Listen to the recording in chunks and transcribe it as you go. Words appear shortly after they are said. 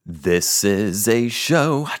This is a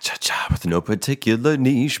show cha-cha, with no particular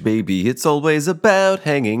niche, baby. It's always about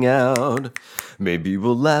hanging out. Maybe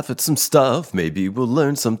we'll laugh at some stuff, maybe we'll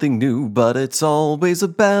learn something new, but it's always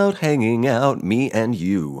about hanging out, me and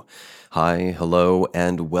you. Hi, hello,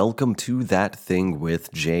 and welcome to That Thing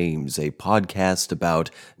with James, a podcast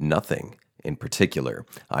about nothing in particular.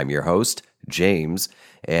 I'm your host, James,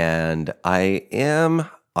 and I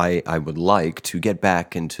would like to get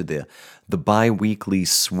back into the bi-weekly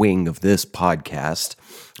swing of this podcast.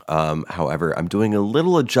 However, I'm doing a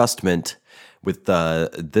little adjustment with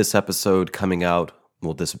this episode coming out,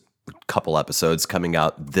 this couple episodes coming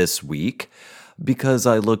out this week, because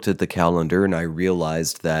I looked at the calendar and I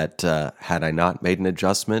realized that had I not made an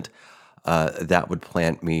adjustment, that would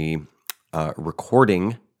plant me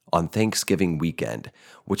recording on Thanksgiving weekend,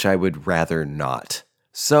 which I would rather not.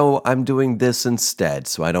 So I'm doing this instead,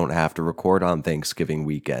 so I don't have to record on Thanksgiving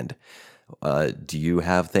weekend. Do you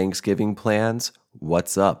have Thanksgiving plans?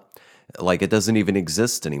 What's up? Like, it doesn't even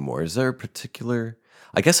exist anymore. Is there a particular...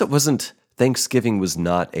 I guess Thanksgiving was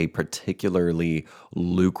not a particularly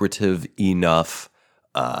lucrative enough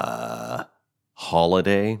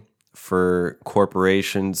holiday for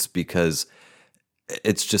corporations because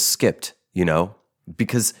it's just skipped,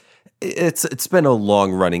 because it's been a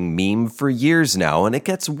long-running meme for years now, and it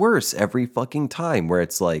gets worse every fucking time, where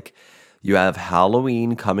it's like you have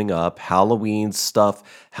Halloween coming up, Halloween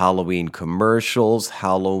stuff, Halloween commercials,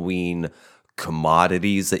 Halloween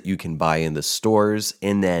commodities that you can buy in the stores,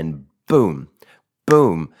 and then boom,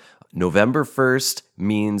 November 1st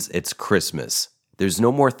means it's Christmas. There's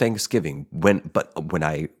no more Thanksgiving. But when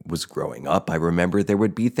I was growing up, I remember there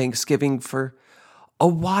would be Thanksgiving for a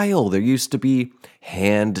while. There used to be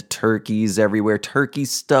hand turkeys everywhere. Turkey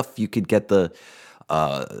stuff. You could get the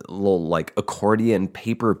little like accordion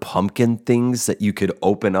paper pumpkin things that you could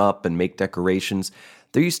open up and make decorations.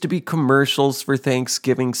 There used to be commercials for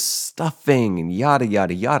Thanksgiving stuffing and yada,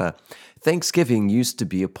 yada, yada. Thanksgiving used to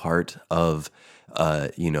be a part of,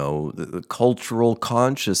 the cultural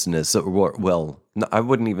consciousness. Well, I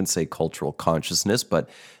wouldn't even say cultural consciousness, but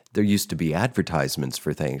there used to be advertisements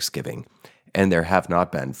for Thanksgiving. And there have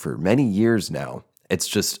not been for many years now. It's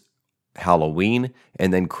just Halloween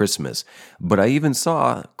and then Christmas. But I even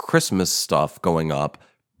saw Christmas stuff going up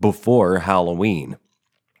before Halloween.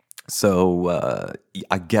 So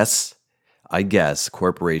I guess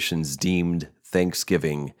corporations deemed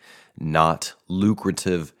Thanksgiving not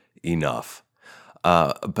lucrative enough.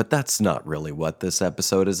 But that's not really what this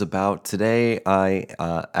episode is about. Today, I,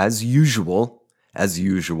 as usual,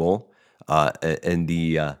 in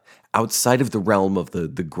the outside of the realm of the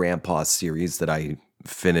Grandpa series that I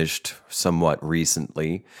finished somewhat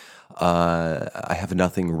recently, I have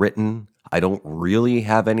nothing written. I don't really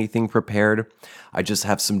have anything prepared. I just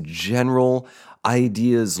have some general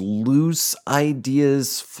ideas, loose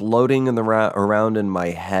ideas floating around in my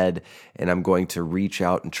head, and I'm going to reach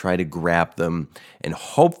out and try to grab them. And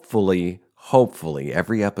hopefully,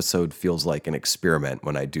 every episode feels like an experiment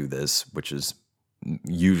when I do this, which is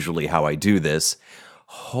usually how I do this.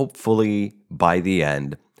 Hopefully, by the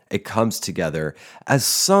end, it comes together as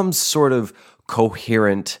some sort of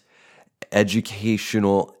coherent,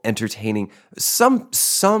 educational, entertaining, some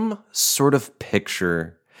sort of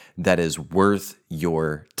picture that is worth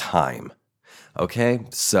your time. Okay?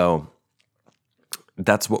 So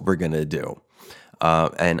that's what we're going to do.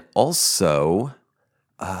 And also,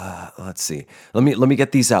 let's see. Let me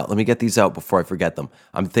get these out. Let me get these out before I forget them.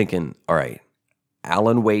 I'm thinking, all right,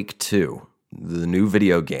 Alan Wake 2, the new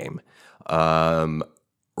video game,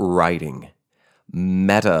 writing,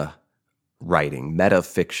 meta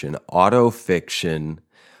fiction, auto-fiction,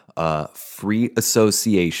 free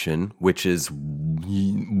association, which is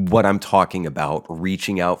what I'm talking about,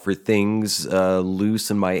 reaching out for things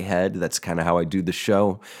loose in my head. That's kind of how I do the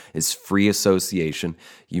show, is free association.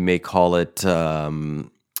 You may call it, I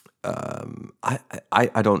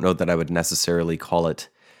don't know that I would necessarily call it,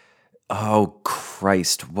 oh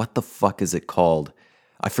Christ, what the fuck is it called?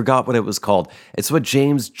 I forgot what it was called. It's what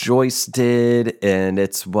James Joyce did, and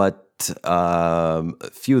it's what a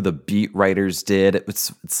few of the beat writers did.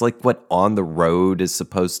 It's like what On the Road is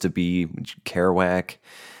supposed to be, Kerouac.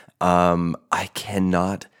 I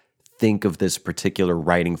cannot think of this particular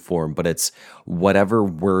writing form, but it's whatever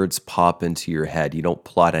words pop into your head. You don't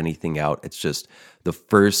plot anything out. It's just the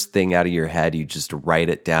first thing out of your head. You just write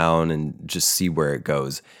it down and just see where it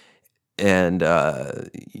goes, and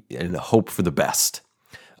hope for the best.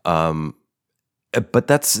 But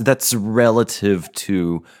that's relative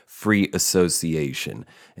to free association.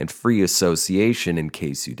 And free association, in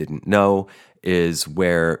case you didn't know, is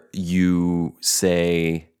where you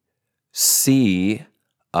say, see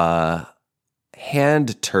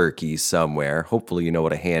hand turkey somewhere. Hopefully, you know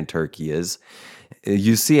what a hand turkey is.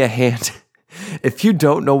 You see a hand. If you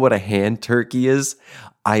don't know what a hand turkey is,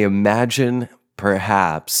 I imagine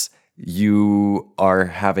perhaps you are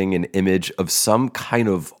having an image of some kind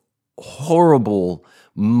of horrible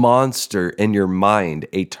monster in your mind,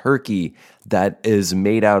 a turkey that is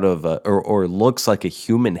made out of or looks like a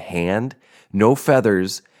human hand, no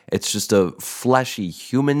feathers. It's just a fleshy,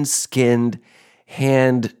 human-skinned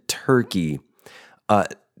hand turkey.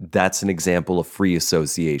 That's an example of free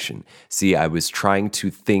association. See, I was trying to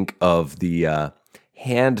think of the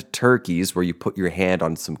hand turkeys where you put your hand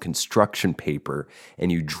on some construction paper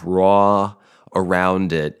and you draw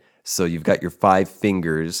around it. So you've got your 5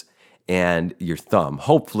 fingers and your thumb.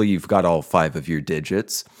 Hopefully, you've got all 5 of your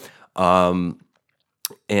digits.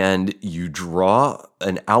 And you draw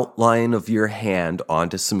an outline of your hand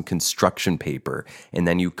onto some construction paper, and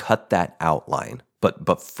then you cut that outline.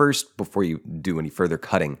 But first, before you do any further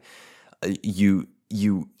cutting, you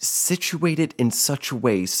situate it in such a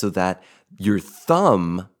way so that your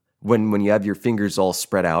thumb, when you have your fingers all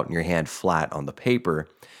spread out and your hand flat on the paper,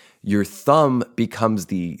 your thumb becomes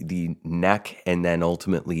the neck and then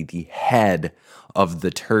ultimately the head of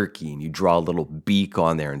the turkey, and you draw a little beak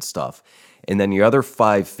on there and stuff. And then your other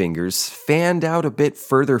 5 fingers fanned out a bit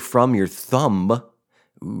further from your thumb.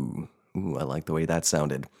 Ooh, I like the way that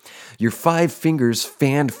sounded. Your 5 fingers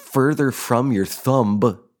fanned further from your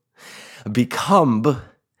thumb become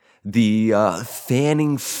the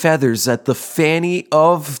fanning feathers at the fanny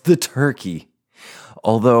of the turkey.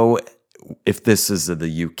 Although, if this is in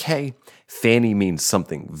the UK, fanny means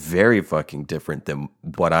something very fucking different than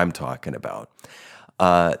what I'm talking about.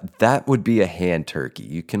 That would be a hand turkey.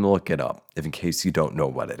 You can look it up in case you don't know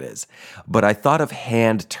what it is. But I thought of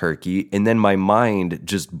hand turkey, and then my mind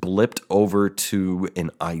just blipped over to an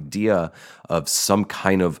idea of some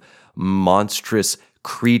kind of monstrous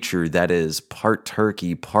creature that is part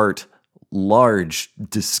turkey, part large,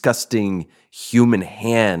 disgusting human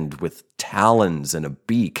hand with talons and a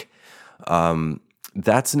beak.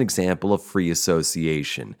 That's an example of free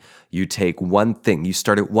association. You take one thing, you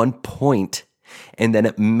start at one point, and then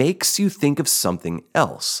it makes you think of something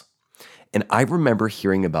else. And I remember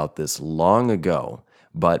hearing about this long ago,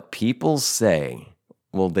 but people say,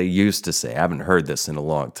 well, they used to say, I haven't heard this in a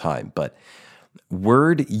long time, but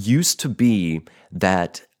word used to be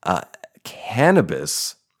that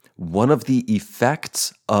cannabis, one of the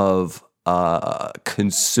effects of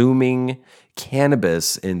consuming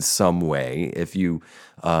cannabis in some way, if you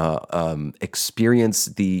experience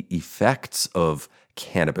the effects of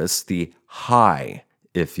cannabis, the high,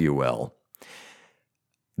 if you will.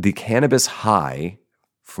 The cannabis high,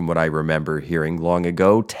 from what I remember hearing long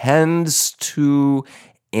ago, tends to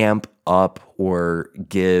amp up or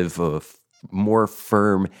give a more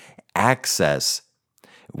firm access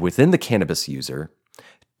within the cannabis user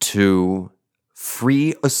to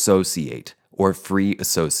free associate or free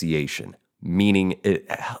association. Meaning it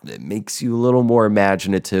makes you a little more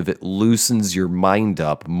imaginative. It loosens your mind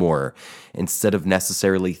up more instead of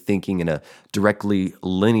necessarily thinking in a directly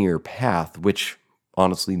linear path, which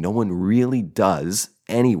honestly no one really does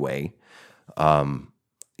anyway.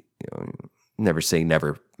 Never say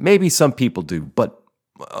never. Maybe some people do, but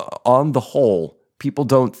on the whole, people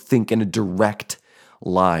don't think in a direct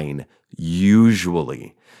line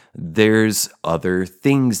usually. There's other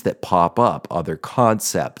things that pop up, other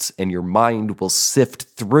concepts, and your mind will sift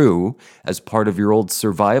through as part of your old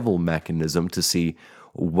survival mechanism to see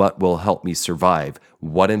what will help me survive,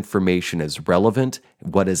 what information is relevant,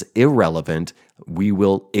 what is irrelevant. We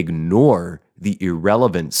will ignore the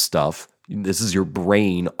irrelevant stuff. This is your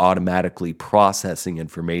brain automatically processing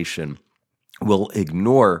information. We'll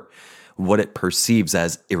ignore what it perceives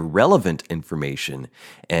as irrelevant information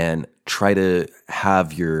and try to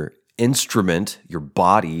have your instrument, your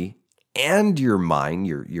body, and your mind,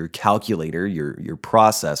 your calculator, your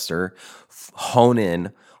processor, hone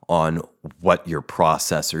in on what your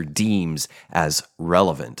processor deems as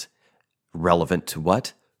relevant. Relevant to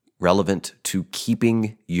what? Relevant to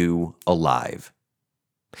keeping you alive.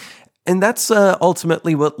 And that's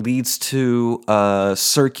ultimately what leads to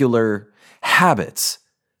circular habits.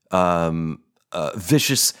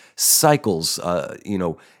 Vicious cycles,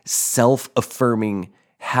 self-affirming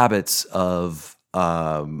habits of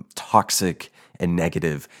toxic and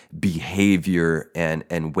negative behavior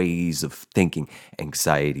and ways of thinking,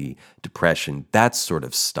 anxiety, depression, that sort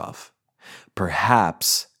of stuff.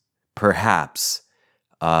 Perhaps,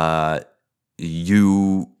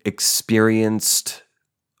 you experienced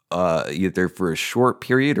either for a short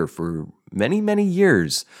period or for many, many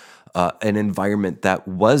years an environment that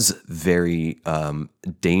was very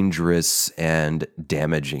dangerous and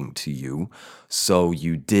damaging to you. So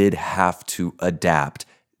you did have to adapt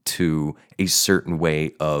to a certain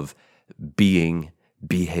way of being,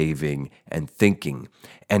 behaving, and thinking.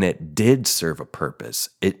 And it did serve a purpose.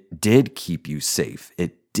 It did keep you safe.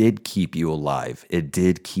 It did keep you alive. It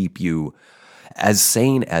did keep you as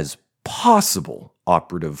sane as possible.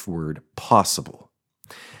 Operative word, possible.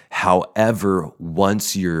 However,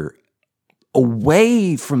 once you're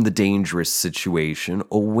away from the dangerous situation,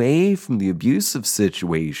 away from the abusive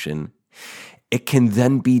situation, it can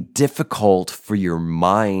then be difficult for your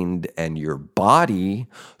mind and your body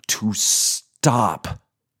to stop.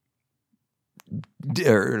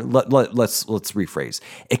 Let's rephrase.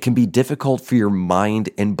 It can be difficult for your mind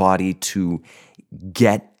and body to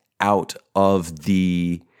get out of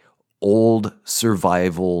the old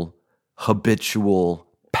survival habitual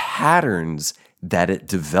patterns that it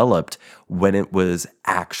developed when it was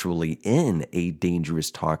actually in a dangerous,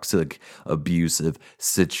 toxic, abusive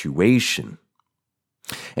situation.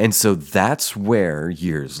 And so that's where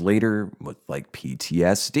years later, with like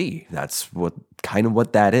PTSD, that's what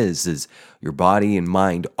that is your body and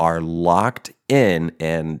mind are locked in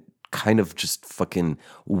and kind of just fucking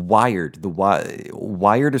wired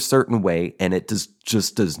a certain way, and it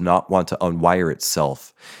just does not want to unwire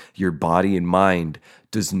itself. Your body and mind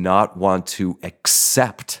does not want to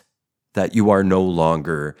accept that you are no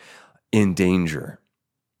longer in danger.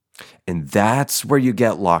 And that's where you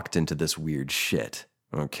get locked into this weird shit.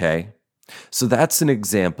 Okay? So that's an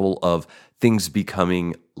example of things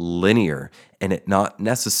becoming linear and it not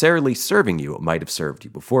necessarily serving you. It might have served you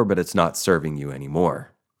before, but it's not serving you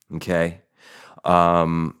anymore. Okay?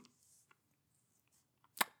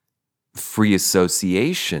 Free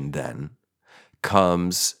association then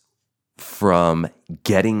comes from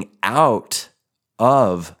getting out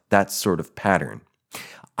of that sort of pattern.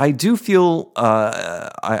 I do feel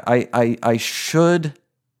I should.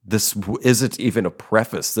 This isn't even a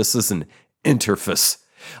preface. This is an interface.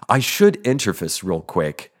 I should interface real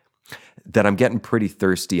quick that I'm getting pretty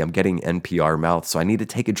thirsty. I'm getting NPR mouth, so I need to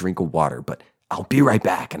take a drink of water, but I'll be right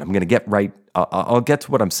back, and I'm going to get right. I'll get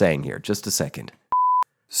to what I'm saying here. Just a second.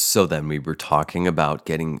 So then we were talking about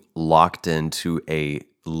getting locked into a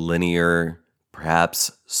linear,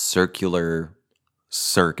 perhaps circular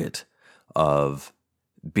circuit of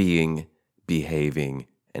being, behaving,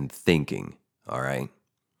 and thinking. All right.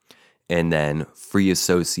 And then free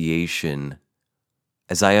association,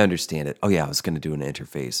 as I understand it. Oh yeah, I was going to do an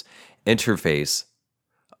interface.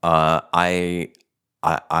 I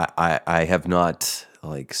have not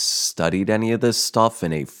like studied any of this stuff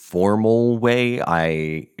in a formal way.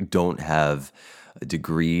 I don't have a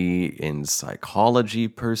degree in psychology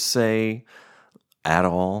per se at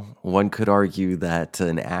all. One could argue that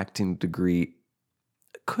an acting degree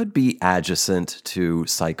could be adjacent to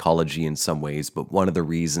psychology in some ways, but one of the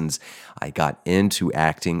reasons I got into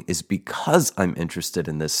acting is because I'm interested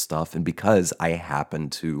in this stuff and because I happen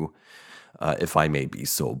to, if I may be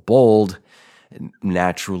so bold,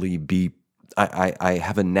 naturally be, I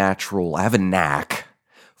have a knack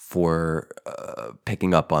for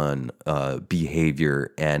picking up on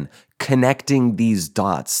behavior and connecting these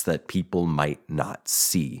dots that people might not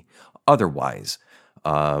see otherwise.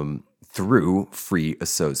 Through free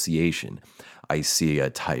association, I see a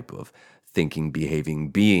type of thinking, behaving,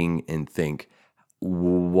 being, and think,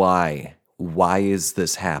 why? Why is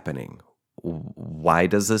this happening? Why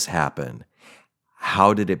does this happen?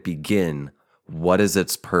 How did it begin? What is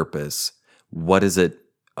its purpose? What is it?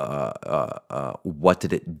 What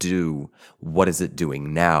did it do? What is it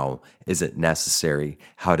doing now? Is it necessary?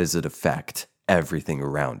 How does it affect everything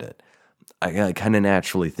around it? I kind of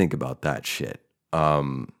naturally think about that shit.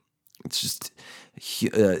 It's just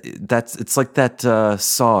it's like that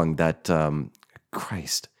song that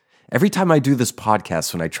Christ. Every time I do this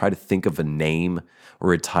podcast, when I try to think of a name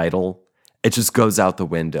or a title, it just goes out the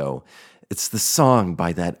window. It's the song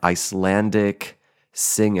by that Icelandic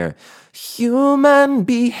singer, Human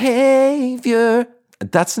Behavior.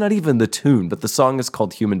 That's not even the tune, but the song is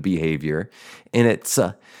called Human Behavior, and it's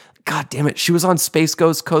God damn it. She was on Space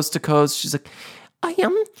Ghost Coast to Coast. She's like,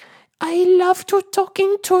 I love to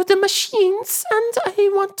talking to the machines and I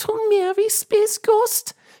want to marry Space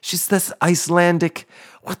Ghost. She's this Icelandic,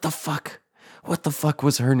 what the fuck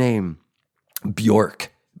was her name?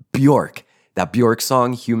 Bjork. That Bjork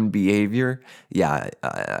song, Human Behavior. Yeah,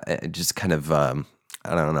 I just kind of, I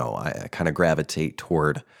don't know, I kind of gravitate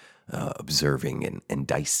toward observing and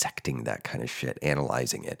dissecting that kind of shit,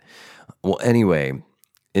 analyzing it. Well, anyway,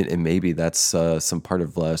 and maybe that's some part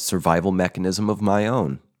of a survival mechanism of my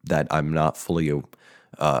own that I'm not fully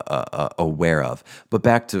aware of. But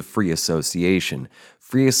back to free association.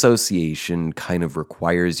 Free association kind of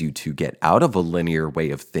requires you to get out of a linear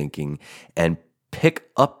way of thinking and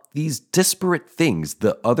pick up these disparate things,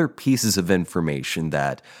 the other pieces of information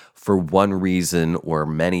that, for one reason or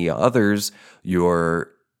many others,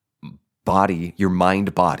 your body, your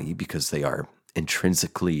mind body, because they are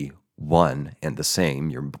intrinsically one and the same,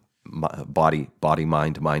 your body,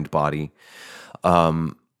 mind, body,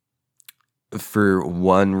 for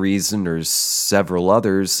one reason or several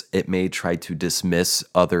others, it may try to dismiss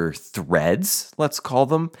other threads, let's call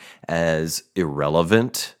them, as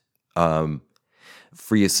irrelevant.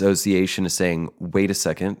 Free association is saying, wait a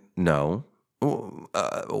second, no.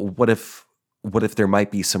 What if there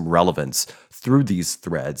might be some relevance through these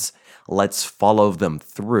threads? Let's follow them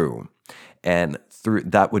through. And through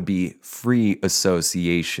that would be free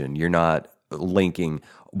association. You're not linking,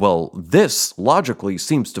 well, this logically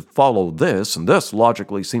seems to follow this, and this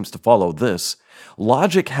logically seems to follow this.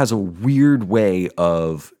 Logic has a weird way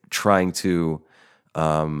of trying to,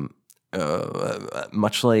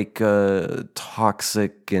 much like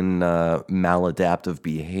toxic and maladaptive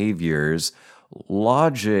behaviors,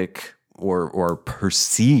 logic or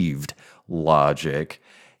perceived logic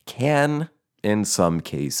can, in some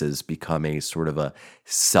cases, become a sort of a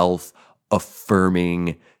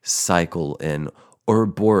self-affirming cycle in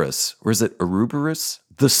Ouroboros, or is it Ouroboros?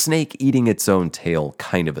 The snake eating its own tail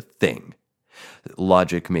kind of a thing.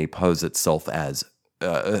 Logic may pose itself as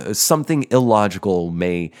something illogical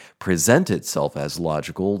may present itself as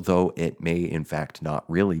logical, though it may in fact not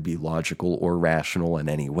really be logical or rational in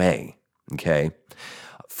any way. Okay?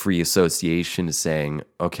 Free association is saying,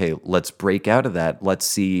 okay, let's break out of that. Let's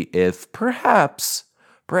see if perhaps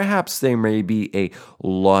there may be a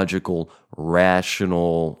logical,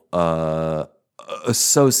 rational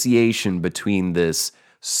association between this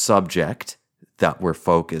subject that we're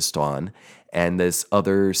focused on and this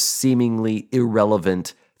other seemingly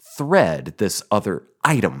irrelevant thread, this other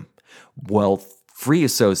item. Well, free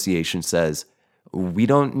association says we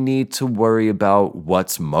don't need to worry about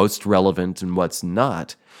what's most relevant and what's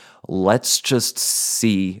not. Let's just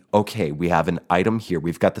see, okay, we have an item here.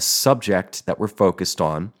 We've got the subject that we're focused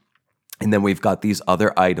on, and then we've got these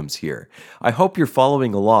other items here. I hope you're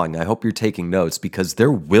following along. I hope you're taking notes, because this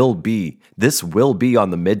will be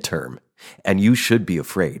on the midterm, and you should be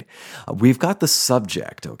afraid. We've got the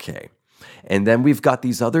subject, okay, and then we've got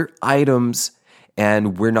these other items,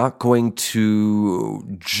 and we're not going to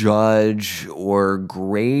judge or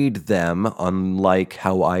grade them, unlike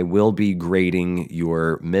how I will be grading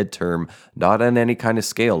your midterm, not on any kind of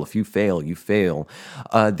scale. If you fail, you fail.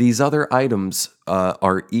 These other items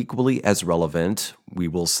are equally as relevant, we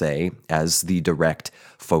will say, as the direct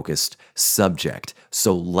focused subject.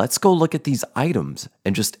 So let's go look at these items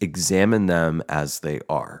and just examine them as they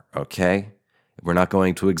are, okay? We're not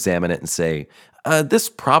going to examine it and say, this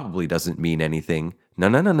probably doesn't mean anything.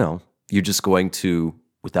 No. You're just going to,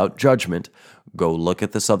 without judgment, go look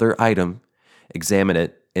at this other item, examine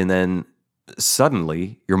it, and then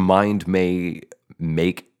suddenly your mind may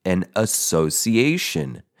make an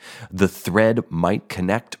association. The thread might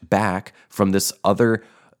connect back from this other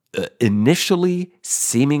initially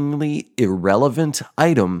seemingly irrelevant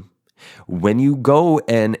item. When you go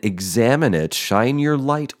and examine it, shine your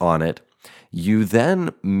light on it, you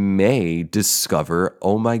then may discover,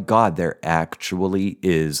 oh my God, there actually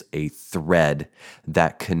is a thread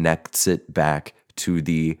that connects it back to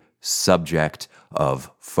the subject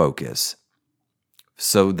of focus.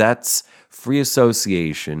 So that's free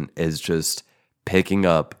association, is just picking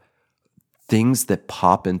up things that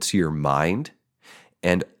pop into your mind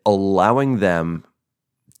and allowing them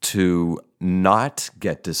to not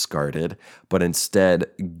get discarded, but instead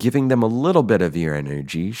giving them a little bit of your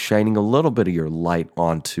energy, shining a little bit of your light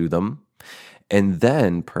onto them, and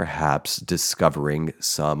then perhaps discovering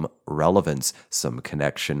some relevance, some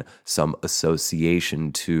connection, some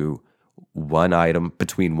association to one item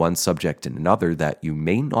between one subject and another that you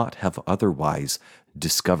may not have otherwise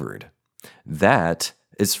discovered. That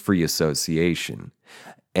is free association.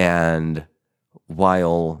 And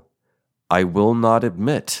while I will not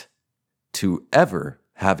admit to ever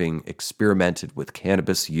having experimented with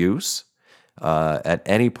cannabis use at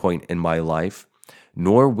any point in my life,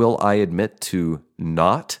 nor will I admit to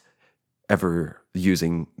not ever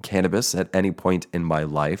using cannabis at any point in my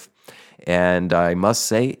life. And I must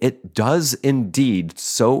say, it does indeed,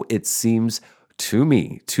 so it seems to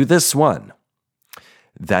me, to this one,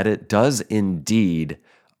 that it does indeed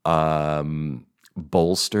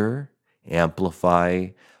bolster, amplify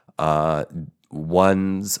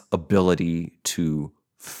one's ability to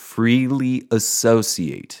freely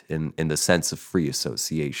associate in the sense of free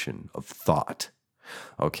association of thought.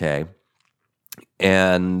 Okay.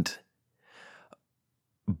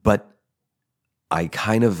 But I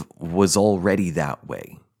kind of was already that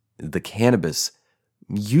way. The cannabis,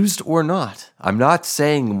 used or not, I'm not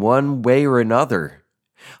saying one way or another.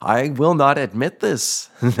 I will not admit this.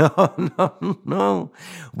 No.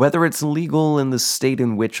 Whether it's legal in the state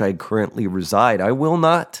in which I currently reside, I will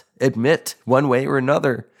not admit one way or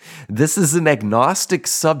another. This is an agnostic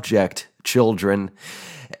subject, children.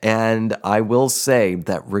 And I will say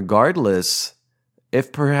that regardless,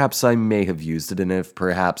 if perhaps I may have used it, and if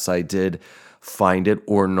perhaps I did find it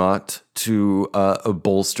or not to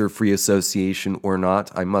bolster free association or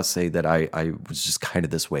not, I must say that I was just kind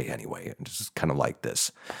of this way anyway, just kind of like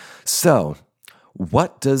this. So,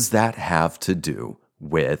 what does that have to do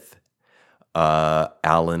with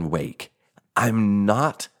Alan Wake? I'm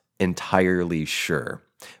not entirely sure,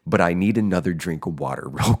 but I need another drink of water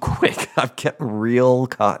real quick. I'm getting real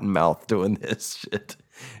cottonmouth doing this shit.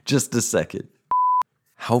 Just a second.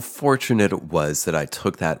 How fortunate it was that I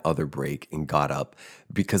took that other break and got up,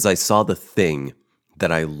 because I saw the thing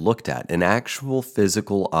that I looked at, an actual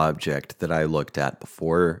physical object that I looked at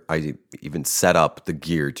before I even set up the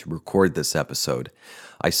gear to record this episode.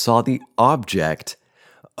 I saw the object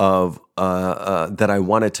of that I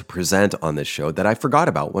wanted to present on this show that I forgot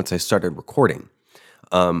about once I started recording.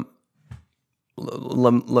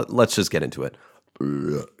 Let's just get into it.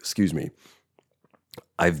 Excuse me.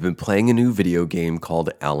 I've been playing a new video game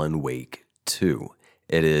called Alan Wake 2.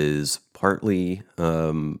 It is partly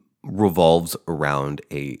revolves around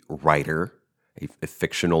a writer, a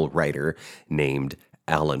fictional writer named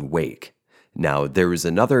Alan Wake. Now, there's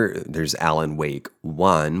Alan Wake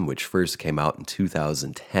 1, which first came out in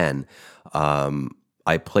 2010.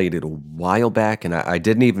 I played it a while back, and I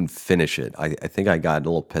didn't even finish it. I think I got a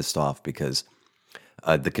little pissed off because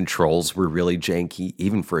the controls were really janky,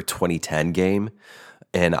 even for a 2010 game.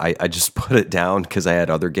 And I just put it down because I had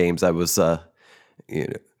other games. I was, I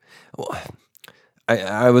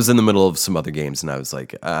was in the middle of some other games, and I was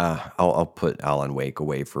like, I'll put Alan Wake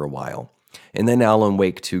away for a while. And then Alan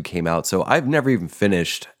Wake 2 came out, so I've never even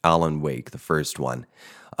finished Alan Wake, the first one.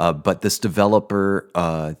 But this developer,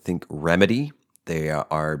 I think Remedy, they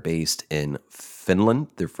are based in Finland.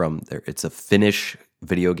 It's a Finnish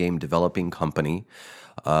video game developing company.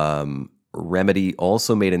 Remedy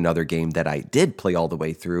also made another game that I did play all the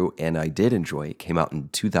way through, and I did enjoy. It came out in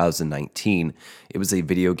 2019. It was a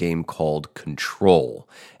video game called Control,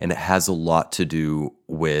 and it has a lot to do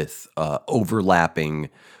with overlapping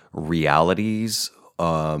realities,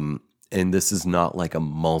 and this is not like a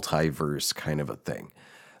multiverse kind of a thing.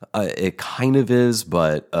 It kind of is,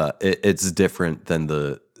 but it's different than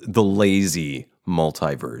the lazy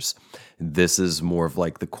multiverse. This is more of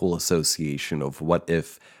like the cool association of what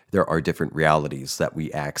if there are different realities that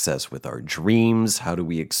we access with our dreams. How do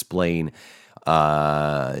we explain,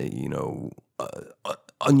 unusual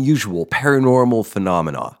paranormal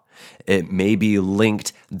phenomena? It may be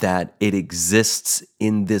linked that it exists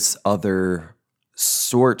in this other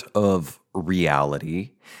sort of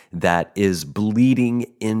reality that is bleeding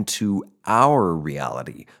into our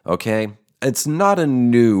reality, okay? It's not a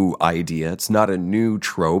new idea. It's not a new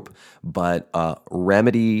trope, but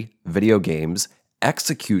Remedy Video Games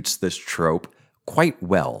executes this trope quite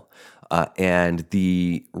well. And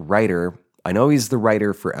the writer, I know he's the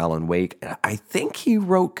writer for Alan Wake. I think he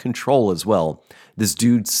wrote Control as well. This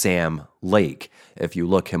dude, Sam Lake. If you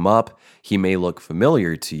look him up, he may look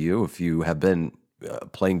familiar to you. If you have been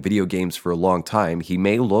playing video games for a long time, he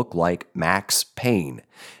may look like Max Payne.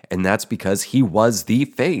 And that's because he was the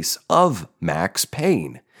face of Max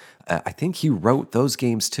Payne. I think he wrote those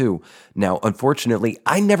games too. Now, unfortunately,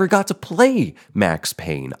 I never got to play Max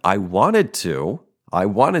Payne. I wanted to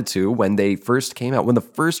when they first came out, when the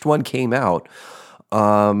first one came out.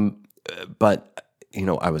 But,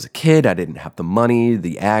 I was a kid. I didn't have the money,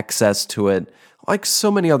 the access to it, like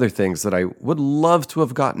so many other things that I would love to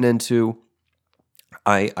have gotten into.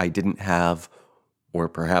 I didn't have, or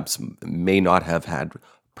perhaps may not have had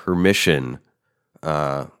permission,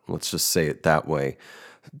 let's just say it that way,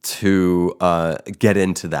 to get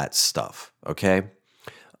into that stuff, okay?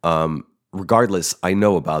 Regardless, I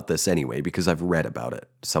know about this anyway because I've read about it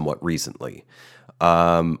somewhat recently.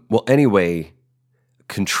 Anyway,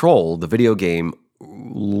 Control, the video game,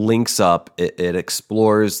 links up, it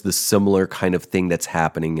explores the similar kind of thing that's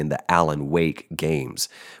happening in the Alan Wake games,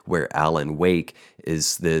 where Alan Wake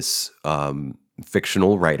is this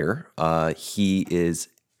fictional writer. He is...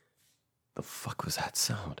 The fuck was that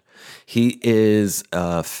sound? He is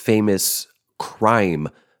a famous crime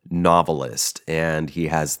novelist, and he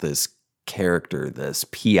has this character, this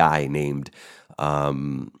PI named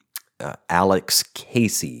Alex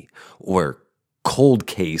Casey, or Cold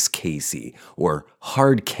Case Casey, or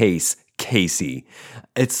Hard Case Casey.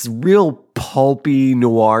 It's real pulpy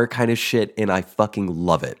noir kind of shit, and I fucking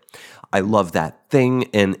love it. I love that thing,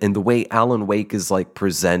 and the way Alan Wake is like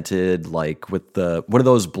presented, like with the one of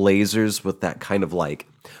those blazers with that kind of like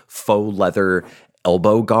faux leather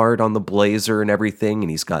elbow guard on the blazer and everything, and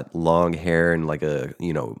he's got long hair and like a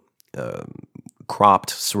cropped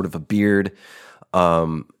sort of a beard.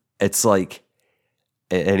 It's like,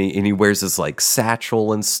 and he wears this like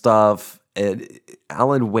satchel and stuff. And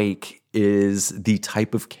Alan Wake is the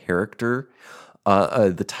type of character,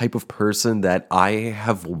 the type of person that I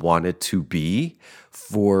have wanted to be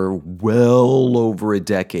for well over a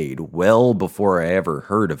decade, well before I ever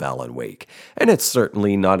heard of Alan Wake. And it's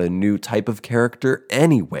certainly not a new type of character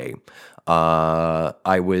anyway.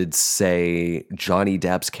 I would say Johnny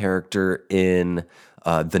Depp's character in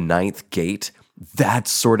The Ninth Gate, that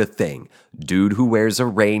sort of thing. Dude who wears a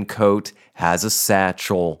raincoat, has a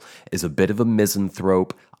satchel, is a bit of a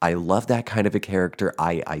misanthrope. I love that kind of a character.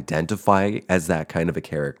 I identify as that kind of a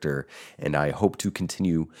character, and I hope to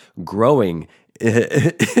continue growing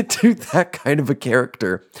into that kind of a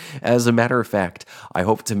character. As a matter of fact, I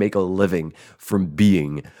hope to make a living from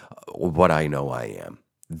being what I know I am.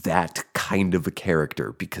 That kind of a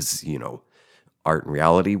character, because, art and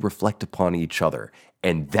reality reflect upon each other.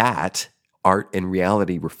 And that art and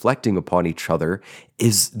reality reflecting upon each other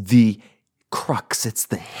is the crux. It's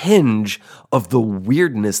the hinge of the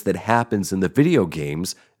weirdness that happens in the video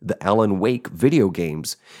games, the Alan Wake video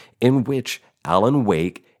games, in which Alan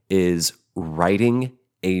Wake is writing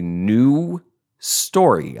a new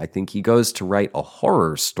story. I think he goes to write a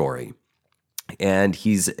horror story. And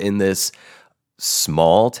he's in this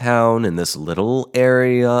small town in this little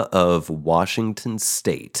area of Washington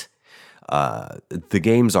State. The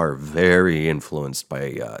games are very influenced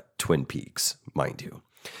by Twin Peaks, mind you,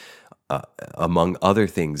 among other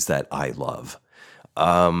things that I love.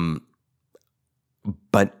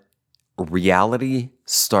 But reality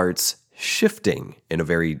starts shifting in a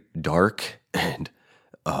very dark and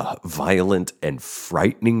violent and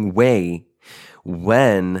frightening way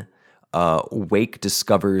when Wake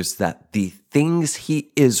discovers that the things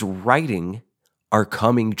he is writing are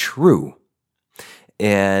coming true.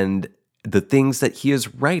 And the things that he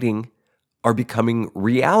is writing are becoming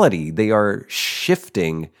reality. They are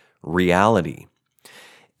shifting reality.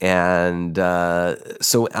 And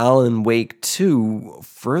so Alan Wake 2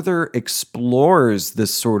 further explores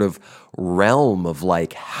this sort of realm of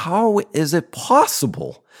like, how is it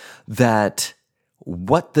possible that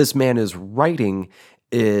what this man is writing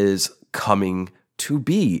is coming to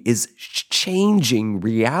be, is changing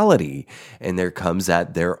reality? And there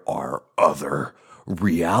are other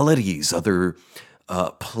realities, other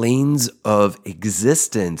planes of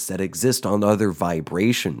existence that exist on other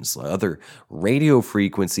vibrations, other radio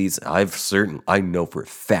frequencies. I know for a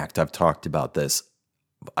fact I've talked about this.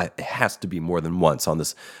 It has to be more than once on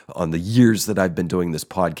the years that I've been doing this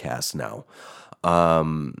podcast now.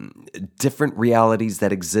 Different realities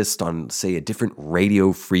that exist on, say, a different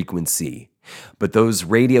radio frequency. But those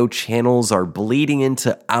radio channels are bleeding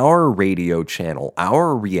into our radio channel,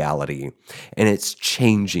 our reality, and it's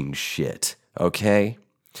changing shit, okay?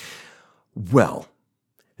 Well,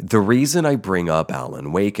 the reason I bring up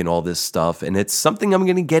Alan Wake and all this stuff, and it's something I'm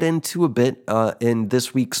going to get into a bit in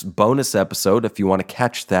this week's bonus episode, if you want to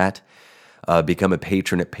catch that, become a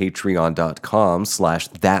patron at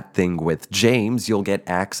patreon.com/thatthingwithjames. You'll get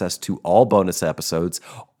access to all bonus episodes,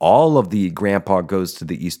 all of the Grandpa Goes to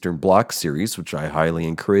the Eastern Bloc series, which I highly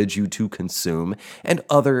encourage you to consume, and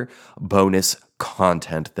other bonus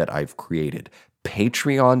content that I've created.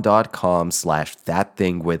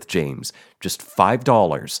 Patreon.com/thatthingwithjames. Just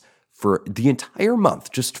 $5 for the entire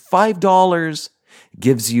month. Just $5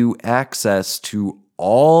 gives you access to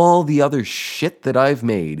all the other shit that I've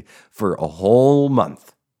made for a whole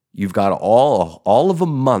month. You've got all of a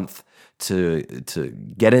month to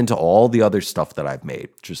get into all the other stuff that I've made.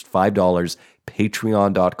 Just $5,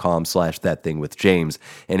 patreon.com/thatthingwithjames.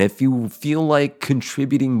 And if you feel like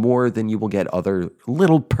contributing more, then you will get other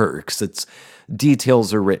little perks.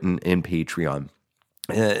 Details are written in Patreon.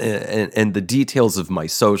 And the details of my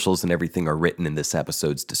socials and everything are written in this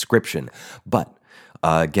episode's description. But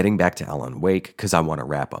getting back to Alan Wake, because I want to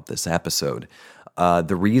wrap up this episode,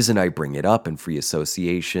 the reason I bring it up in free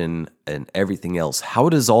association and everything else, how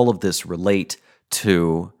does all of this relate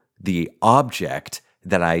to the object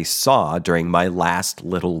that I saw during my last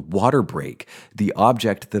little water break, the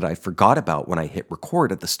object that I forgot about when I hit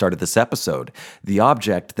record at the start of this episode, the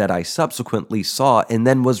object that I subsequently saw and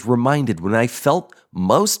then was reminded when I felt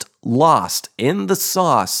most lost in the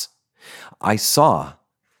sauce, I saw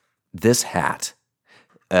this hat.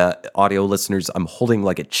 Audio listeners, I'm holding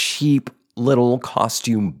like a cheap little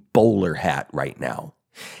costume bowler hat right now.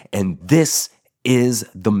 And this is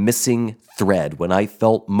the missing thread when I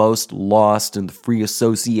felt most lost in the free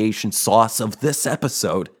association sauce of this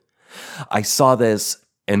episode. I saw this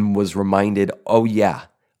and was reminded, oh yeah,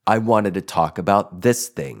 I wanted to talk about this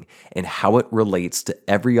thing and how it relates to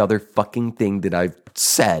every other fucking thing that I've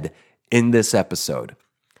said in this episode.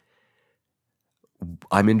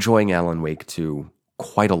 I'm enjoying Alan Wake 2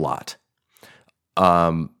 quite a lot.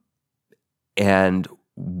 And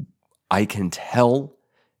I can tell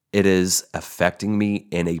it is affecting me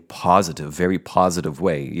in a positive, very positive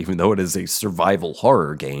way, even though it is a survival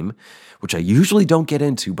horror game, which I usually don't get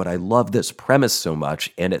into, but I love this premise so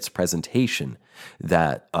much and its presentation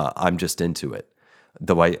that I'm just into it.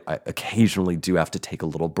 Though I occasionally do have to take a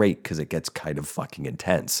little break because it gets kind of fucking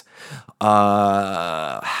intense.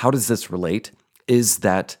 How does this relate? Is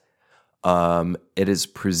that it is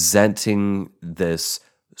presenting this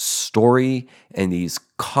story and these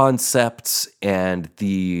concepts and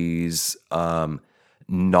these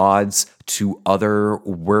nods to other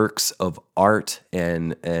works of art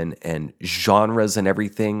and genres and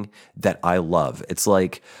everything that I love. It's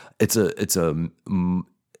like it's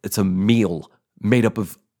a meal made up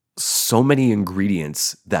of so many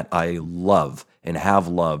ingredients that I love and have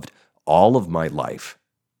loved all of my life,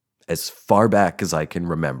 as far back as I can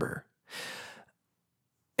remember.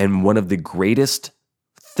 And one of the greatest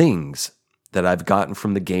things that I've gotten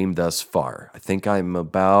from the game thus far, I think I'm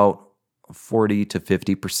about 40 to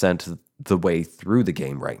 50% the way through the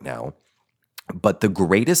game right now. But the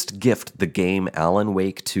greatest gift the game Alan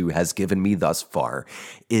Wake 2 has given me thus far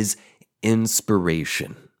is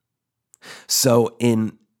inspiration. So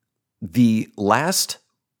in the last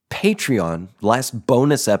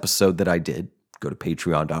bonus episode that I did, go to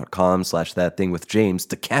patreon.com/thatthingwithjames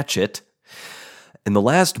to catch it. In the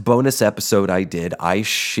last bonus episode I did, I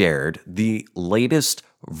shared the latest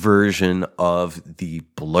version of the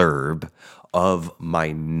blurb of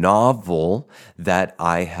my novel that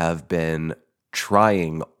I have been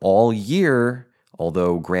trying all year,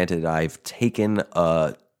 although granted I've taken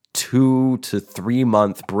a 2 to 3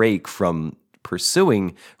 month break from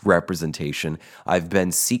pursuing representation. I've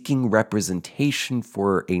been seeking representation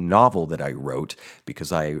for a novel that I wrote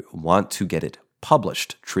because I want to get it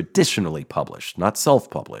published, traditionally published, not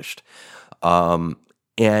self-published.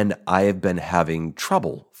 And I have been having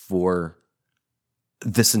trouble for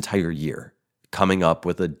this entire year coming up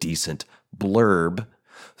with a decent blurb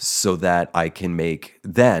so that I can make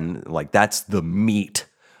then, like that's the meat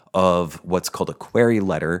of what's called a query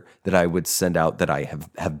letter that I would send out, that I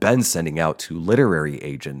have been sending out to literary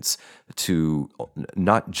agents to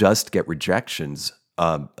not just get rejections,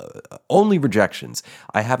 only rejections.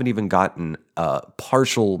 I haven't even gotten a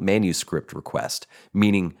partial manuscript request,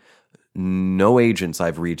 meaning no agents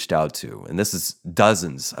I've reached out to, and this is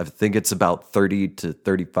dozens. I think it's about 30 to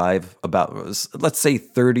 35, let's say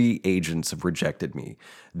 30 agents have rejected me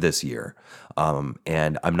this year,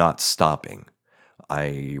 and I'm not stopping.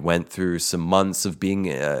 I went through some months of being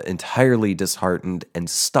entirely disheartened and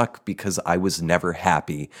stuck because I was never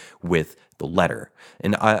happy with the letter.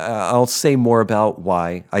 And I'll say more about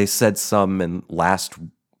why. I said some in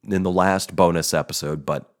the last bonus episode,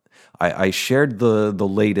 but I shared the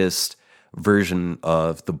latest version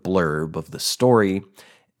of the blurb of the story,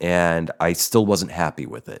 and I still wasn't happy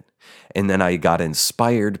with it. And then I got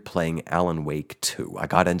inspired playing Alan Wake 2. I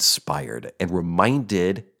got inspired and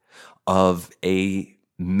reminded of a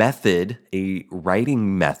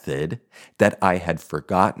writing method that I had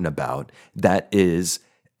forgotten about that is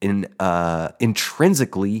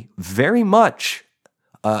intrinsically very much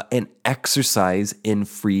an exercise in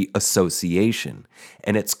free association.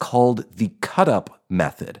 And it's called the cut-up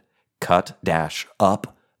method,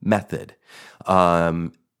 cut-up method.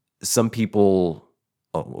 Some people,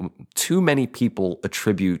 too many people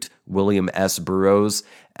attribute William S. Burroughs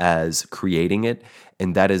as creating it,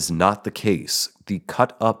 and that is not the case. The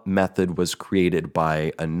cut-up method was created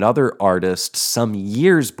by another artist some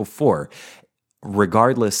years before.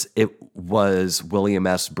 Regardless, it was William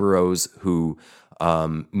S. Burroughs who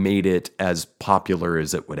made it as popular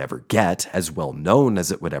as it would ever get, as well known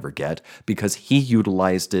as it would ever get, because he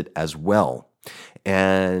utilized it as well.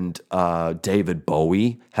 And David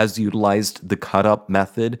Bowie has utilized the cut up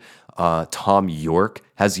method. Tom York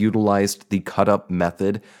has utilized the cut up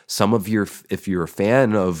method. If you're a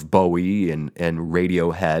fan of Bowie and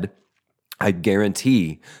Radiohead, I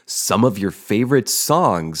guarantee some of your favorite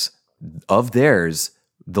songs of theirs,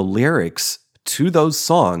 the lyrics to those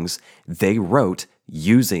songs, they wrote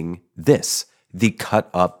using this, the cut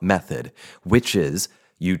up method, which is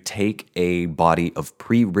you take a body of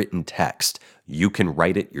pre-written text. You can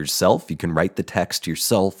write it yourself, you can write the text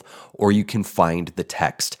yourself, or you can find the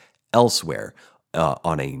text elsewhere,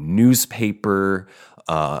 on a newspaper,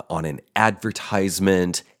 on an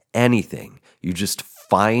advertisement, anything. You just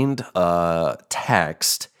find a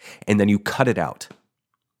text and then you cut it out.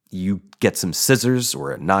 You get some scissors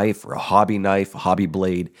or a knife or a hobby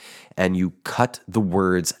blade, and you cut the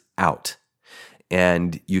words out.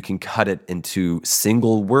 And you can cut it into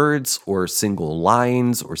single words or single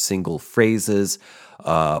lines or single phrases,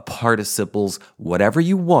 participles, whatever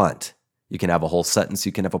you want. You can have a whole sentence,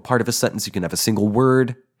 you can have a part of a sentence, you can have a single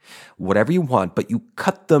word, whatever you want, but you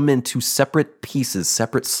cut them into separate pieces,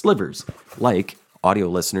 separate slivers. Like, audio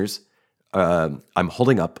listeners, I'm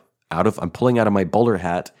pulling out of my bowler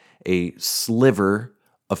hat a sliver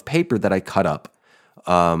of paper that I cut up.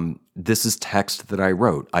 This is text that I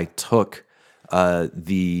wrote. I took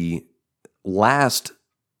the last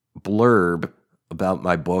blurb about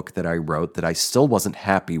my book that I wrote that I still wasn't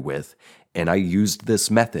happy with, and I used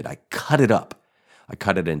this method. I cut it up. I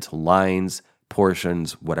cut it into lines,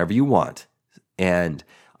 portions, whatever you want, and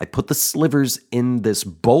I put the slivers in this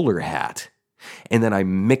bowler hat, and then I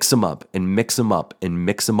mix them up and mix them up and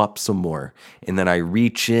mix them up some more, and then I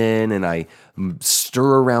reach in and I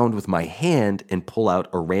stir around with my hand and pull out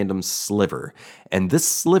a random sliver. And this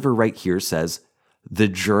sliver right here says, the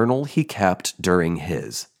journal he kept during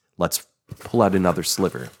his. Let's pull out another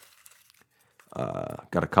sliver.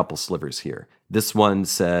 Got a couple slivers here. This one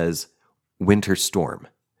says, winter storm.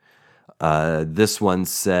 This one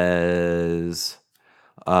says,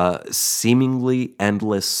 seemingly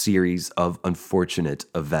endless series of unfortunate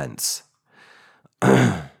events.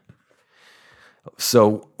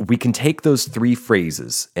 So we can take those three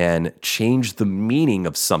phrases and change the meaning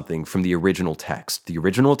of something from the original text. The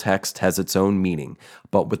original text has its own meaning,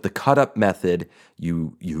 but with the cut-up method,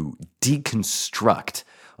 you deconstruct.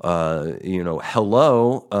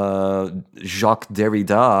 Hello, Jacques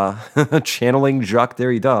Derrida, channeling Jacques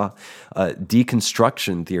Derrida,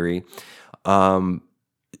 deconstruction theory.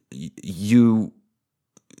 You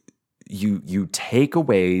take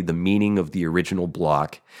away the meaning of the original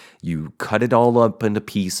block, you cut it all up into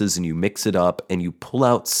pieces and you mix it up and you pull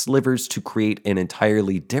out slivers to create an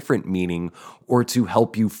entirely different meaning or to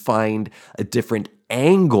help you find a different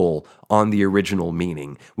angle on the original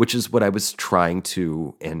meaning, which is what I was trying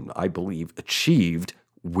to, and I believe achieved,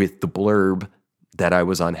 with the blurb that I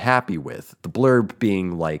was unhappy with. The blurb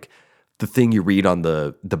being like the thing you read on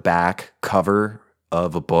the back cover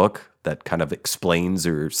of a book that kind of explains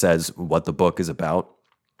or says what the book is about.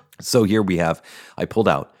 So here I pulled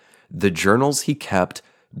out the journals he kept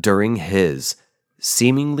during his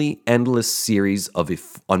seemingly endless series of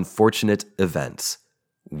unfortunate events,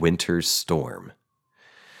 winter storm.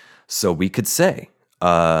 So we could say,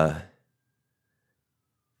 the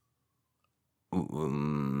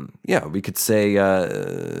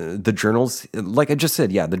journals, like I just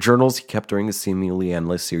said, the journals he kept during a seemingly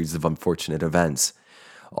endless series of unfortunate events,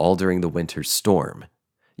 all during the winter storm.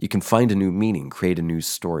 You can find a new meaning, create a new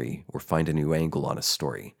story, or find a new angle on a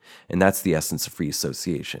story. And that's the essence of free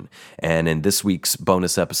association. And in this week's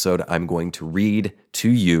bonus episode, I'm going to read to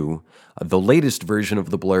you the latest version of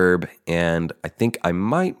the blurb, and I think I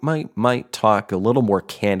might talk a little more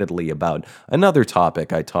candidly about another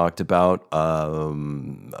topic I talked about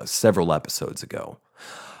several episodes ago.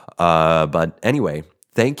 But anyway,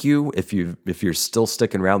 thank you if you're still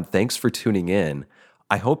sticking around. Thanks for tuning in.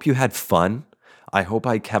 I hope you had fun. I hope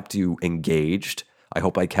I kept you engaged. I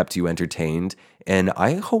hope I kept you entertained. And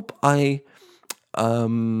I hope I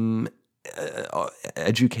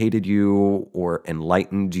educated you or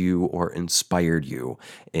enlightened you or inspired you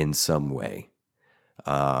in some way.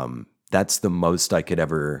 That's the most I could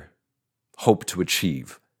ever hope to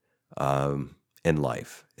achieve in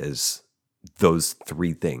life, is those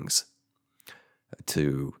three things: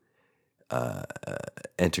 to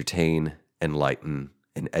entertain, enlighten,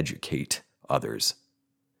 and educate others,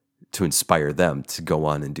 to inspire them to go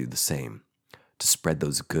on and do the same, to spread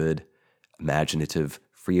those good, imaginative,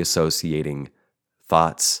 free associating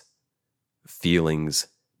thoughts, feelings,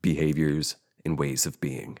 behaviors, and ways of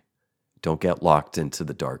being. Don't get locked into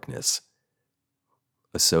the darkness.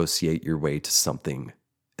 Associate your way to something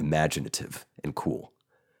imaginative and cool.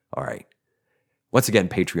 All right. Once again,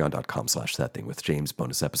 patreon.com/thatthingwithjames,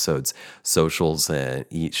 bonus episodes, socials,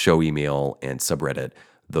 show email, and subreddit.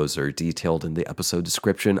 Those are detailed in the episode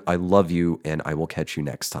description. I love you, and I will catch you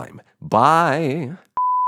next time. Bye.